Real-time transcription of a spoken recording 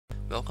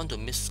Welcome to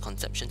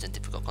Misconceptions and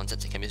Difficult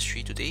Concepts in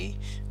Chemistry. Today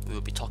we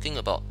will be talking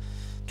about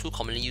two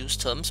commonly used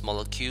terms,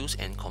 molecules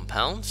and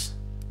compounds.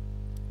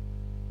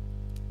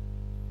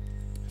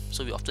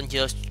 So we often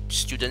hear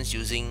students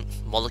using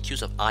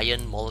molecules of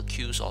iron,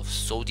 molecules of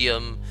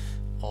sodium,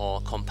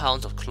 or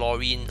compounds of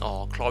chlorine,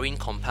 or chlorine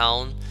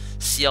compound,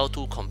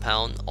 Cl2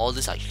 compound. All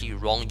this are actually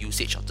wrong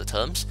usage of the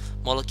terms.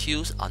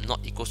 Molecules are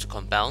not equal to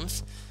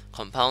compounds.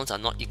 Compounds are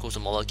not equal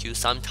to molecules.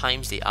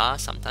 Sometimes they are,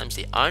 sometimes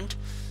they aren't.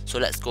 So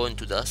let's go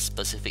into the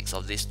specifics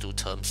of these two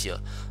terms here.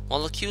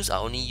 Molecules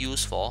are only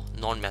used for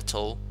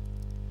non-metal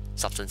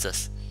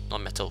substances,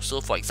 non-metal.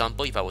 So for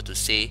example, if I were to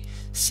say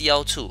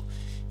Cl2,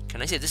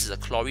 can I say this is a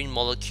chlorine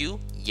molecule?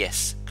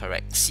 Yes,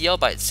 correct. Cl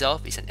by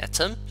itself is an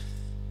atom.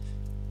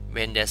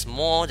 When there's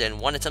more than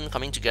one atom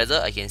coming together,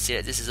 I can say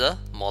that this is a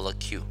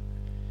molecule.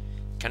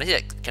 Can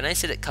I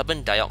say that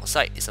carbon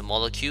dioxide is a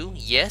molecule?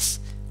 Yes,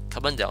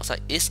 carbon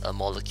dioxide is a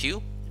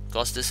molecule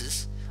because this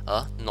is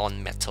a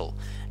non-metal.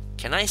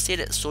 Can I say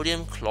that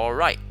sodium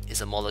chloride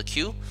is a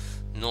molecule?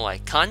 No, I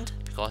can't,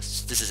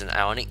 because this is an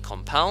ionic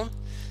compound.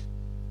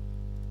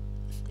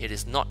 It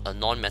is not a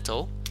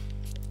non-metal.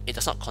 It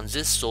does not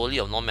consist solely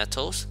of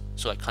non-metals,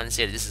 so I can't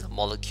say that this is a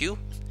molecule.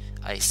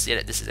 I say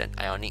that this is an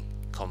ionic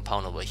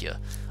compound over here.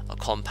 A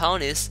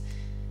compound is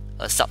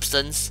a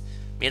substance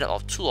made up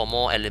of two or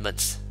more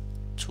elements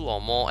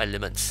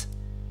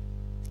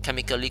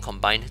chemically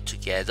combined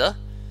together.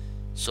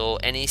 So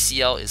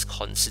NaCl is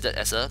considered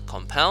as a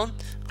compound.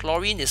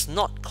 Chlorine is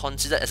not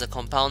considered as a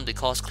compound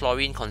because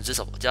chlorine consists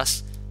of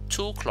just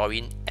two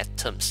chlorine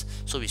atoms.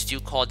 So we still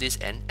call this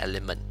an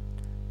element.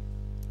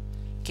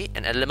 Okay,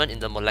 an element in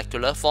the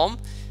molecular form,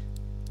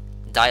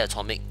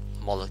 diatomic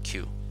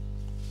molecule.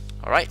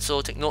 Alright,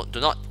 so take note, do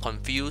not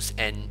confuse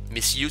and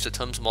misuse the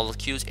terms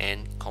molecules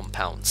and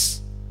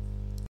compounds.